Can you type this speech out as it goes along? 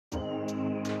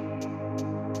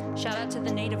Shout out to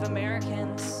the Native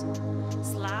Americans,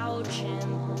 slouching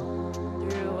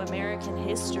through American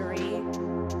history.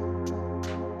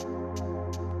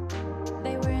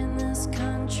 They were in this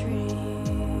country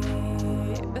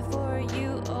before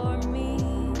you or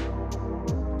me.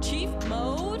 Chief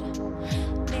Mode?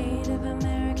 Native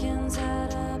Americans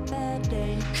had a bad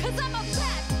day. 'Cause I'm a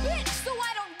bad bitch, so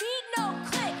I don't need no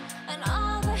click. And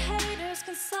all the haters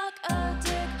can suck a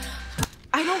dick.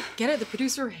 I don't get it. The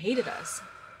producer hated us.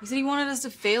 He said he wanted us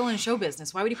to fail in show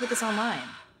business. Why would he put this online?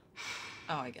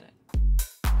 Oh, I get it.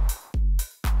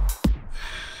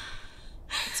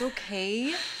 It's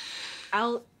okay.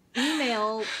 I'll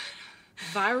email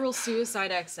Viral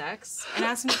Suicide XX and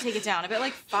ask him to take it down. I bet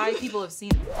like 5 people have seen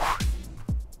it.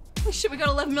 Holy shit, we got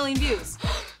 11 million views.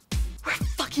 We're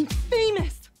fucking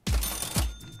famous.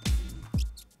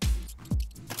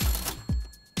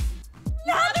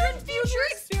 Natherine Future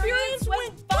Experience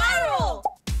went viral.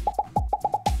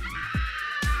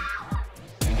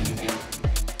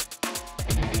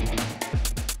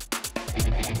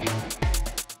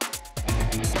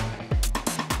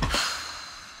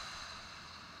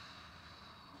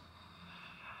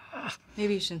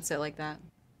 Maybe you shouldn't sit like that.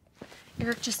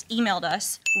 Eric just emailed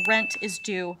us. Rent is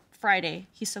due Friday.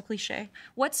 He's so cliche.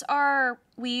 What's our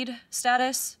weed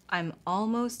status? I'm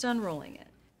almost done rolling it.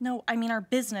 No, I mean our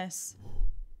business.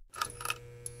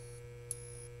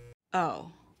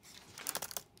 Oh.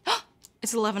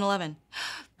 It's 11:11.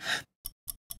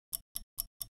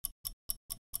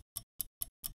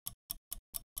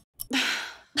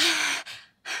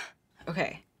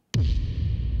 Okay.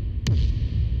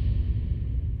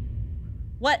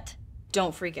 What?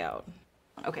 Don't freak out.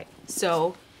 Okay,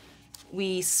 so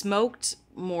we smoked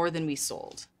more than we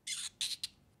sold.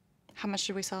 How much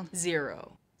did we sell?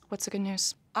 0. What's the good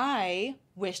news? I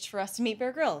wished for us to meet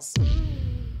Bear Grylls.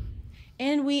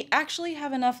 And we actually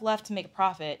have enough left to make a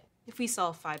profit if we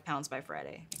sell 5 pounds by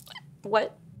Friday.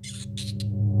 What?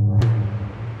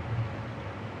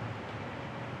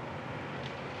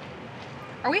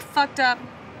 Are we fucked up?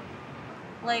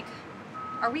 Like,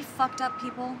 are we fucked up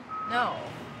people? No.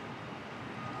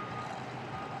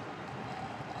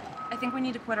 I think we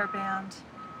need to quit our band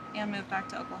and move back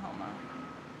to Oklahoma.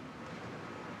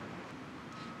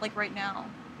 Like right now.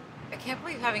 I can't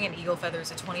believe having an eagle feather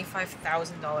is a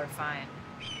 $25,000 fine.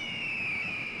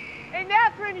 Hey,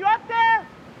 Natherine, you up there?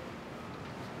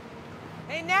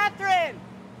 Hey, Natherine!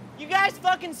 You guys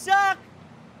fucking suck!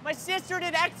 My sister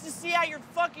did ecstasy at your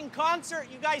fucking concert.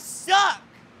 You guys suck!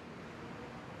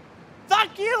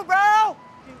 Fuck you, bro!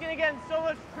 She's gonna get in so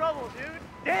much trouble, dude.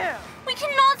 Damn! We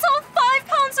cannot sell 5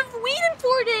 pounds of weed in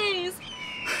 4 days!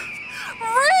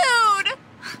 Rude!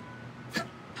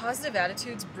 Positive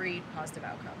attitudes breed positive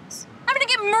outcomes. I'm gonna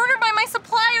get murdered by my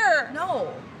supplier!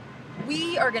 No.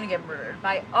 We are gonna get murdered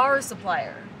by our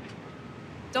supplier.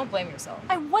 Don't blame yourself.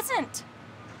 I wasn't.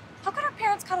 How could our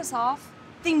parents cut us off?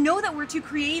 They know that we're too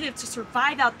creative to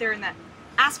survive out there in that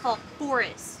asphalt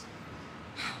forest.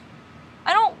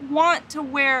 I don't want to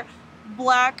wear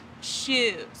black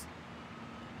shoes.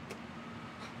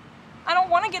 I don't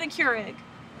want to get a Keurig.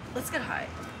 Let's get high.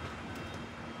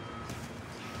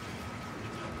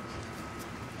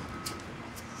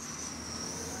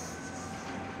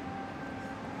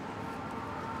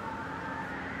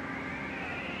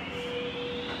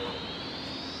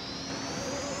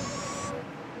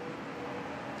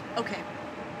 Okay.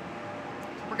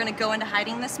 We're gonna go into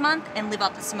hiding this month and live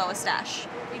out the Samoa stash.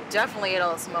 We definitely ate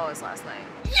all the Samoas last night.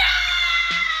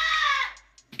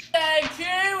 Thank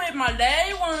you with my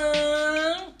day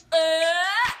one.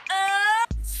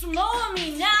 Samoa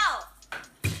me now.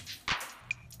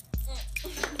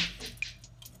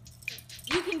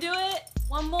 You can do it.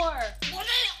 One more.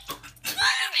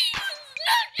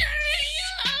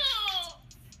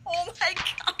 Oh my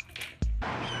God.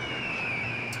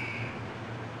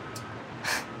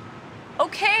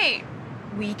 Okay.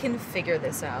 We can figure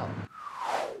this out.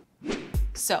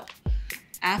 So,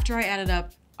 after I added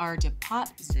up our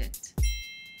deposit,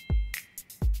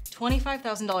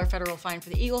 $25,000 federal fine for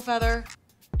the eagle feather,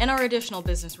 and our additional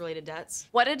business-related debts.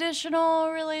 What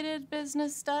additional related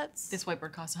business debts? This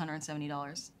whiteboard costs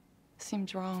 $170.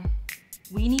 Seems wrong.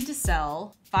 We need to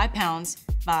sell 5 pounds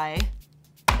by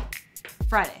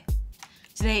Friday.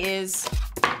 Today is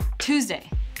Tuesday.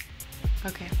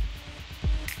 Okay.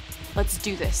 Let's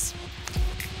do this.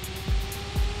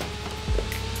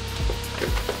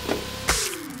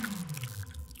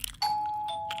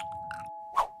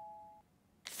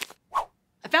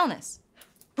 I found this.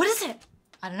 What is it?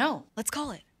 I don't know. Let's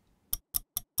call it.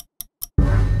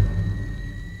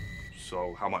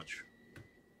 So, how much?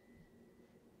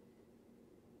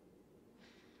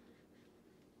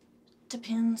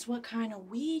 Depends what kind of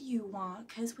weed you want,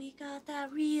 'cause we got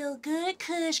that real good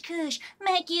kush,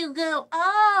 make you go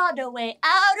all the way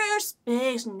outer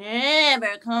space,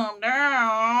 never come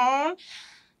down.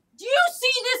 Do you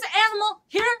see this animal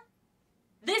here?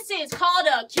 This is called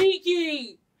a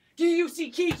Kiki. Do you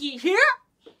see Kiki here?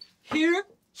 Here,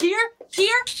 here,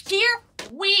 here, here.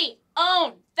 We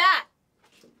own that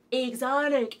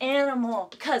exotic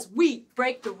animal, 'cause we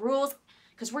break the rules,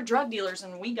 'cause we're drug dealers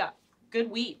and we got good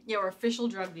weed. Yeah, we're official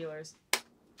drug dealers.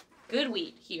 Good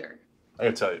weed here. I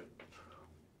gotta tell you,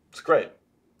 it's great.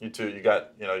 You two, you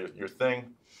got, your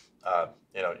thing,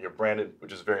 you're branded,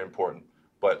 which is very important.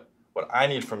 But what I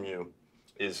need from you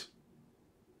is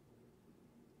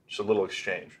just a little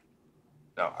exchange.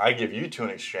 Now, I give you two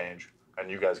in exchange,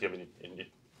 and you guys give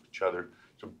each other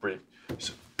some brief.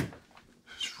 So,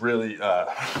 just really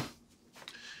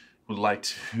would like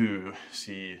to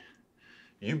see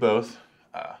you both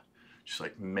just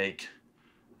like make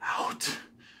out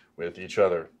with each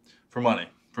other for money,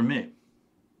 from me.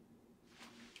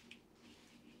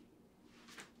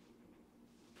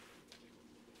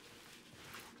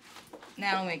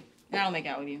 Now I'll make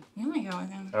out with you. You make out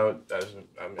with him. I mean,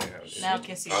 Now I'll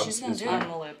kiss you. She's gonna do On it.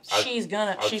 the lips. I'll She's kiss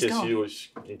gonna. you,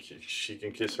 she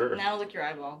can kiss her. Now lick your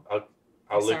eyeball. I'll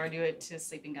I lick. saw her do it to a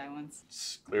sleeping guy once.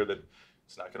 It's clear that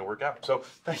it's not gonna work out. So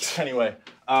thanks anyway.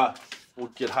 We'll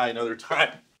get high another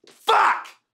time. Fuck!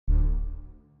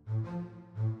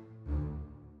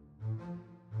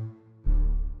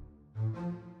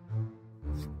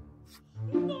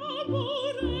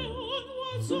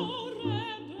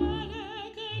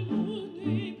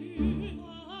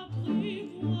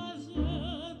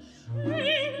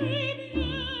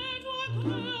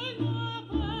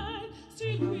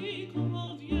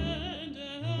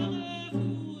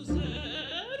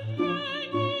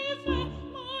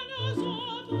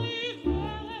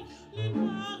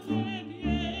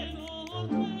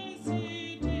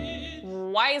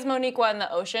 Why is Moniqua in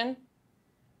the ocean?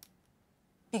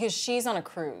 Because she's on a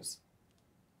cruise.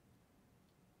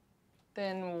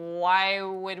 Then why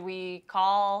would we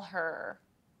call her?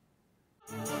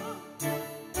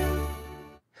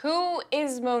 Who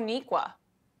is Moniqua?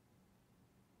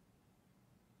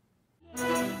 Who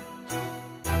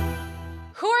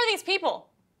are these people?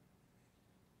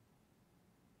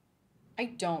 I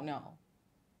don't know.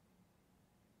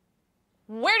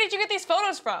 Where did you get these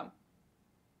photos from?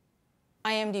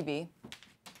 IMDb.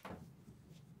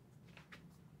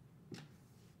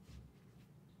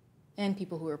 And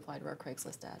people who replied to our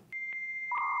Craigslist ad.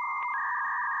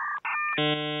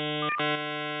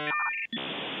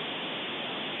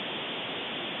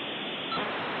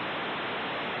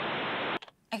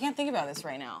 I can't think about this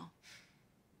right now.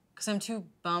 Because I'm too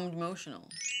bummed emotional.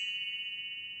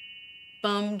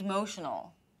 Bummed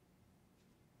emotional.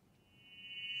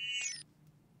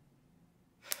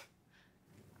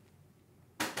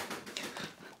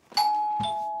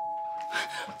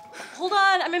 Hold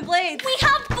on, I'm in blades. We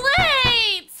have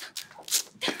blades!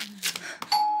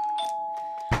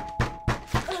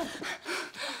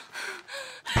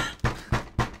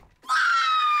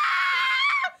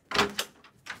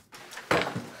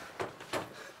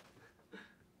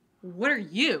 What are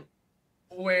you?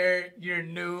 We're your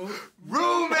new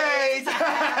Roommates!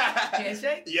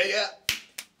 handshake. Yeah.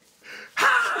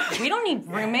 We don't need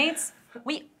roommates.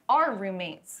 We are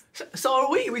roommates. So are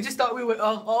we. We just thought we would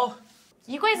all.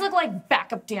 You guys look like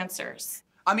backup dancers.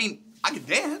 I mean, I could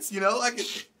dance, I could.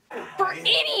 For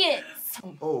idiots!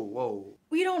 Oh, whoa.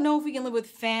 We don't know if we can live with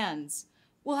fans.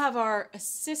 We'll have our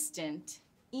assistant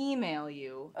email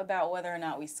you about whether or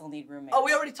not we still need roommates. Oh,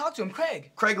 we already talked to him,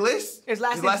 Craig. Craigslist? His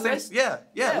last name's name? List? Yeah,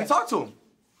 we talked to him.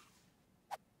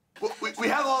 We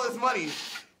have all this money.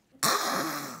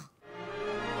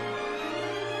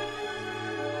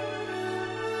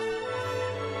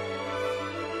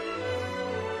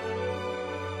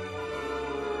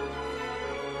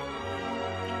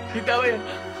 You go in.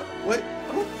 What?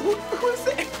 Who is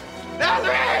it?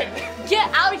 Natherine! Get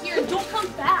out of here and don't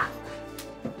come back.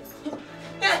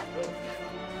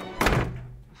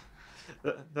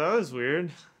 That was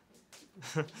weird.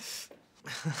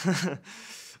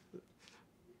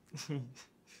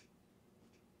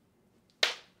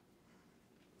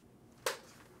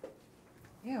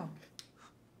 Ew.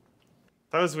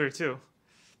 That was weird too.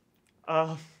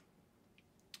 My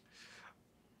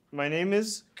name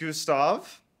is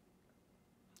Gustav.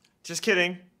 Just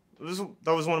kidding.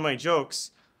 That was one of my jokes.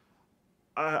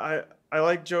 I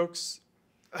like jokes.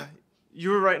 You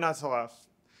were right not to laugh.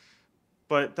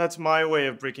 But that's my way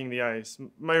of breaking the ice.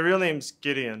 My real name's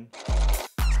Gideon.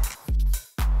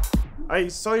 I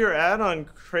saw your ad on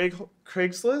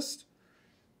Craigslist.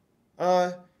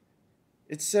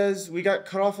 It says we got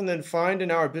cut off and then fined and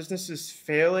now our business is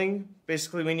failing.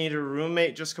 Basically, we need a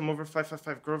roommate. Just come over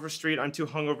 555 Grover Street. I'm too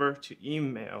hungover to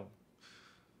email.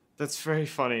 That's very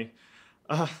funny.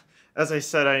 As I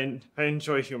said, I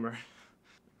enjoy humor.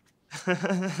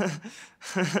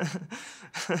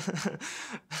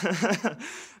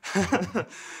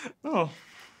 Oh.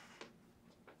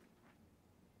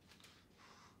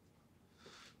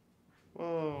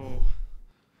 Whoa.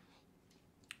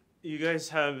 You guys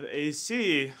have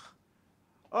AC.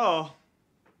 Oh.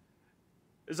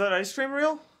 Is that ice cream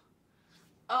real?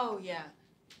 Oh, yeah.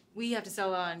 We have to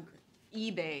sell on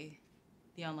eBay,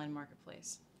 the online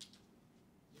marketplace.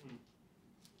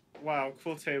 Wow,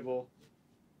 cool table.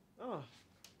 Oh.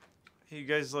 You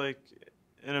guys, like,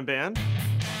 in a band?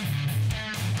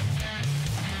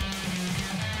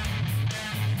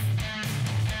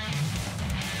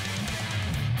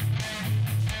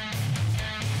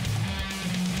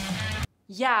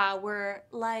 Yeah, we're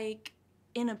like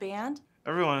in a band.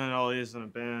 Everyone in LA is in a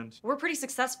band. We're pretty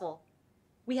successful.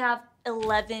 We have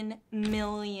 11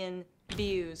 million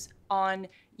views on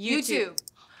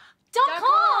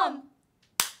YouTube.com.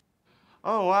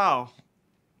 Oh, wow.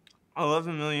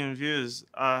 11 million views.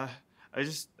 I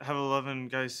just have 11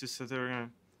 guys who said they were gonna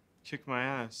kick my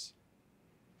ass.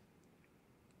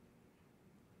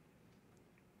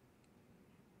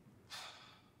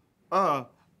 I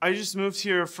just moved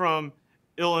here from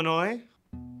Illinois.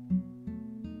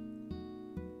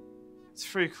 It's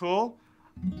pretty cool.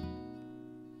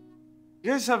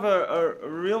 You guys have a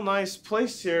real nice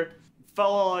place here. A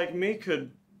fellow like me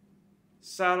could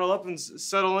saddle up and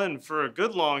settle in for a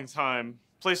good long time.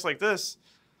 Place like this.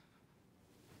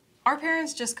 Our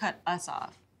parents just cut us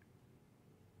off.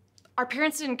 Our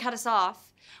parents didn't cut us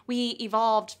off. We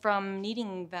evolved from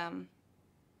needing them.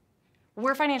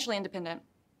 We're financially independent.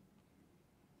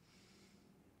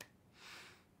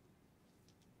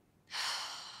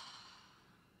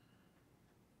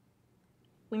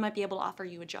 We might be able to offer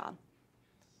you a job.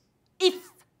 If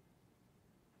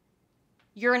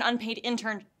you're an unpaid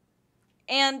intern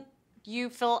and you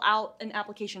fill out an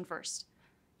application first.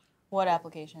 What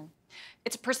application?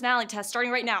 It's a personality test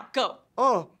starting right now. Go.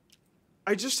 Oh,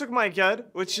 I just took my GED,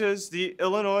 which is the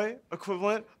Illinois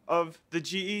equivalent of the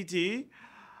GED.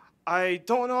 I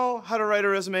don't know how to write a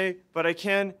resume, but I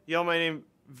can yell my name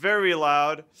very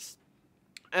loud.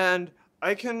 And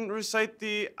I can recite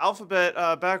the alphabet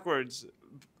backwards.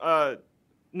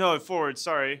 No, forward,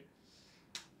 sorry.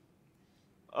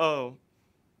 Oh.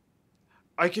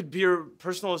 I could be your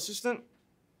personal assistant.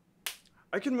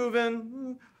 I could move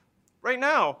in right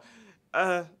now.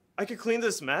 I could clean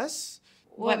this mess.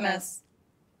 What mess?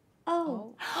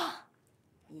 Oh.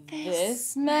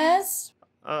 This mess?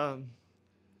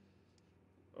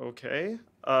 Okay.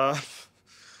 I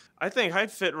think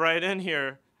I'd fit right in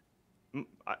here.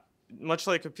 Much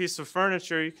like a piece of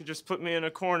furniture, you could just put me in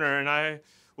a corner and I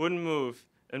wouldn't move.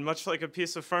 And much like a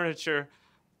piece of furniture,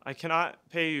 I cannot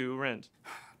pay you rent.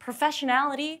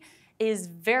 Professionality is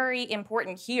very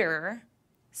important here.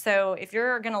 So if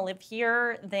you're gonna live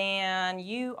here, then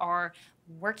you are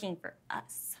working for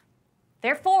us.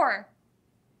 Therefore,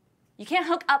 you can't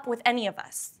hook up with any of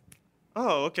us.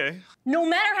 Oh, okay. No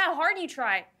matter how hard you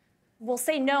try, we'll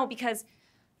say no because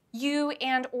you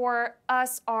and or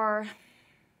us are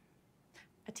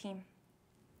a team.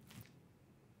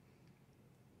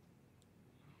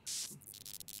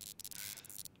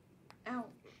 Ow.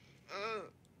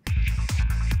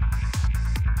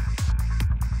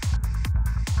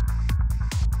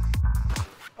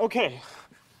 Okay,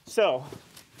 so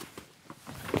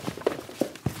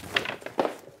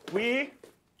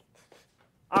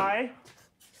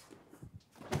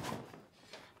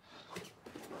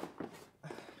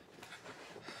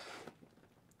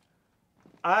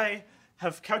I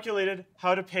have calculated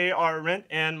how to pay our rent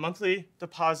and monthly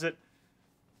deposit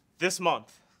this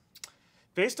month.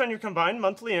 Based on your combined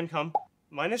monthly income,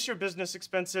 minus your business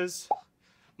expenses,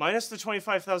 minus the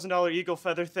 $25,000 eagle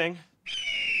feather thing,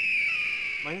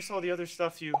 minus all the other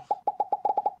stuff you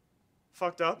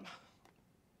fucked up.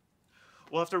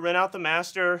 We'll have to rent out the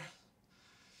master,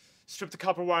 strip the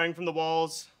copper wiring from the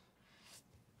walls.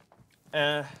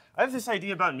 I have this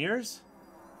idea about mirrors.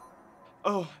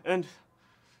 Oh, and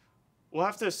we'll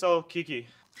have to sell Kiki.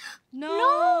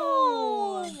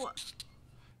 No!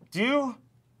 Do you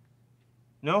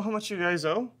know how much you guys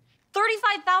owe?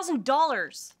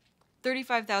 $35,000.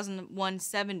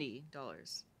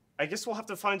 $35,170. I guess we'll have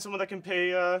to find someone that can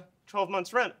pay 12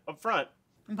 months rent up front.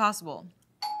 Impossible.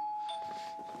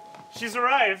 She's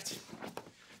arrived.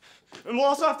 And we'll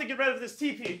also have to get rid of this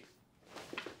teepee.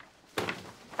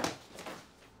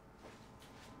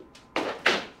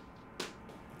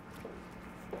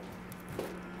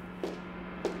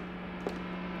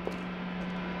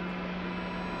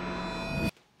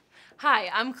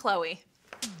 Hi, I'm Chloe.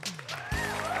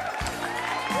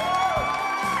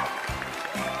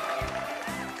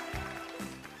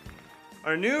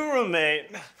 Our new roommate.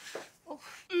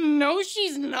 No,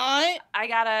 she's not. I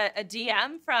got a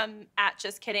DM from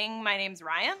 @JustKidding. My name's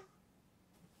Ryan.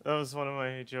 That was one of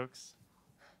my jokes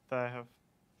that I have.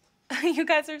 You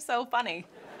guys are so funny.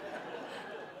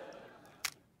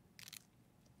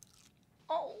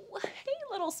 Oh, hey,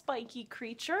 little spiky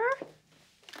creature.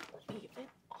 What even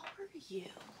are you?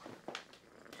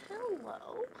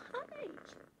 Hello. Hi.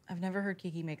 I've never heard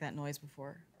Kiki make that noise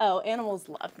before. Oh, animals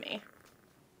love me.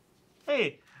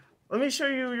 Hey, let me show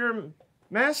you your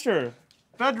master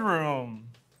bedroom.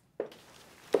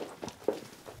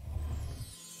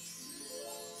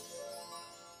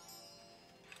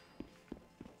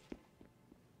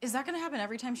 Is that gonna happen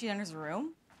every time she enters a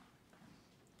room?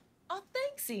 Oh,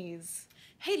 thanksies.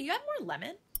 Hey, do you have more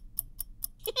lemon?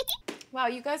 Wow,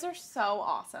 you guys are so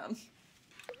awesome.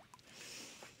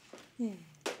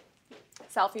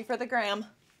 Selfie for the gram.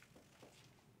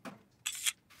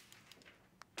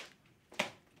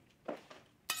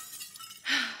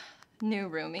 New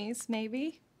roomies,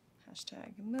 maybe.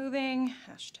 Hashtag moving,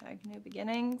 hashtag new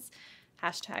beginnings,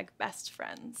 hashtag best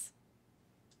friends.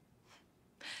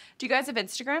 Do you guys have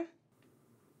Instagram?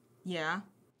 Yeah.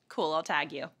 Cool, I'll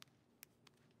tag you.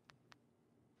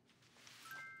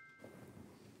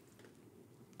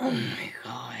 Oh my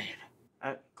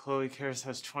god. Chloe Cares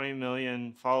has 20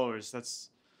 million followers.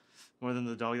 That's more than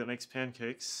the dog that makes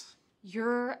pancakes.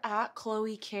 You're at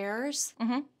Chloe Cares?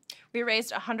 Mm-hmm. We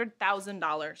raised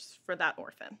 $100,000 for that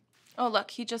orphan. Oh, look,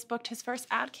 he just booked his first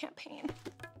ad campaign.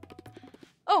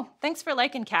 Oh, thanks for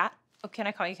liking Kat. Oh, can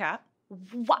I call you Kat?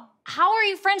 What? How are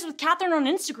you friends with Catherine on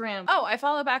Instagram? Oh, I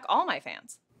follow back all my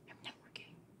fans. I'm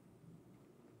networking.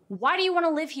 Why do you want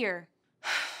to live here?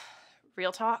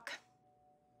 Real talk.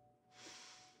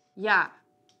 Yeah.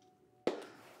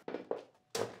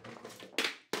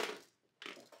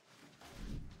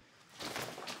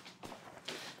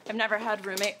 I've never had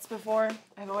roommates before.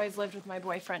 I've always lived with my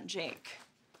boyfriend, Jake.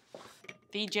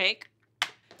 The Jake.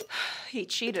 He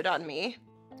cheated on me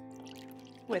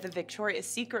with a Victoria's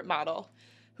Secret model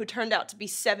who turned out to be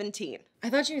 17. I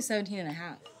thought she was 17 and a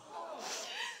half.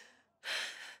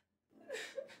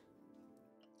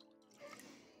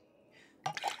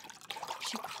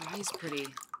 She cries pretty.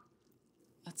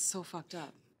 That's so fucked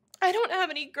up. I don't have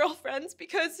any girlfriends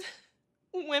because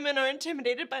women are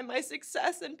intimidated by my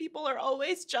success and people are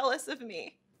always jealous of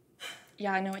me.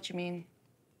 Yeah, I know what you mean.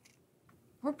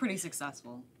 We're pretty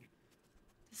successful.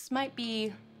 This might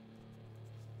be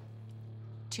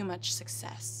too much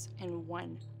success in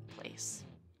one place.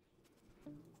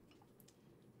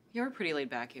 You're pretty laid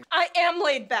back here. I am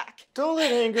laid back. Don't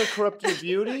let anger corrupt your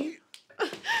beauty.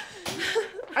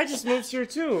 I just moved here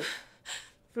too,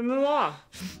 from the law.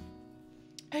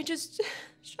 I just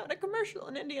shot a commercial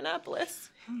in Indianapolis.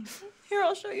 Here,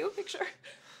 I'll show you a picture.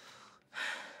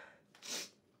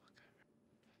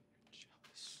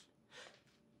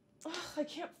 Oh, I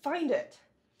can't find it.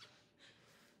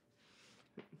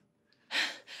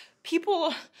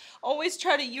 People always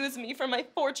try to use me for my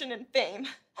fortune and fame.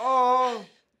 Oh,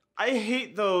 I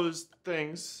hate those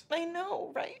things. I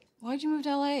know, right? Why'd you move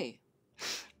to LA?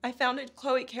 I founded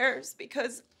Chloe Cares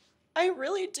because I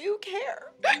really do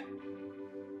care.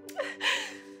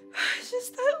 It's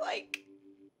just that, like,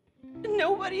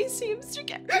 nobody seems to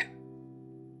get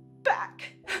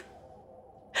back.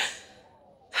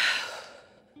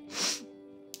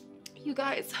 You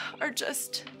guys are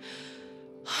just,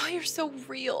 oh, you're so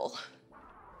real.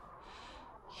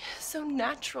 So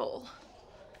natural.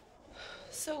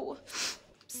 So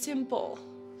simple.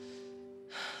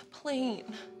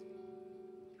 Plain.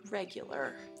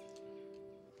 Regular.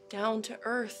 Down to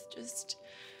earth. Just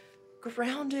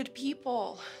grounded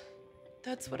people.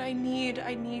 That's what I need.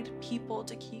 I need people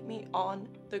to keep me on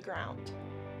the ground.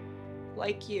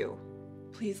 Like you.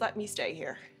 Please let me stay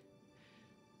here.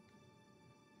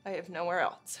 I have nowhere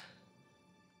else.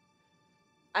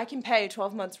 I can pay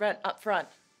 12 months rent up front.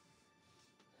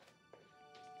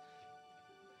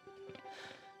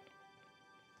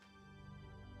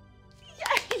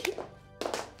 Yay!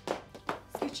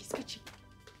 Scoochie, scoochie.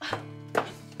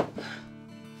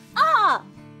 Ah!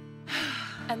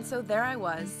 And so there I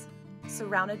was,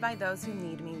 surrounded by those who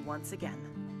need me once again.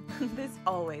 This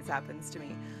always happens to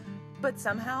me. But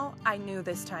somehow, I knew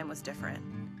this time was different.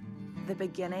 The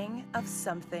beginning of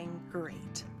something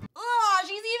great. Oh,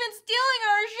 she's even stealing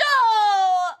our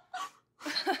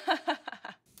show!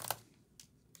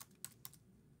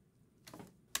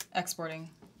 Exporting.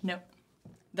 Nope.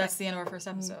 That's the end of our first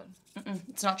episode.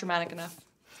 It's not dramatic enough.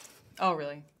 Oh,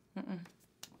 really?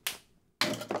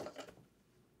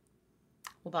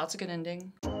 Well, that's a good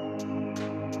ending.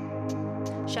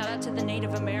 Shout out to the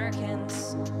Native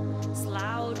Americans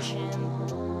slouching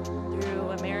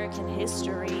through American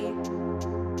history.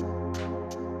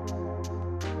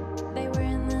 They were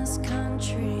in this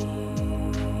country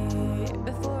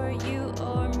before you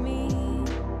or me.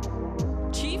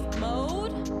 Chief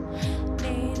Mode,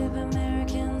 Native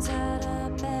Americans had a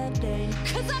bad day.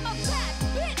 'Cause I'm a bad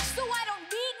bitch, so I don't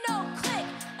need no click.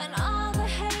 And all the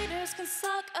haters can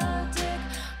suck a dick.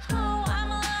 Oh, I'm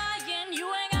lying, you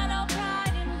ain't got no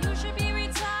pride, and you should be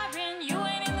retiring. You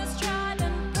ain't in this tribe,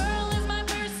 and Pearl is my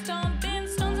birthstone, bin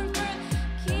stones and birth.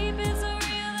 Keep it so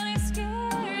real that I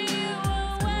scare you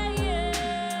away.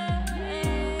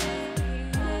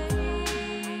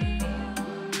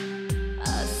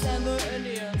 Assemble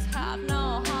Indians have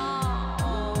no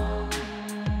home.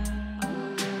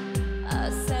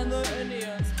 Assemble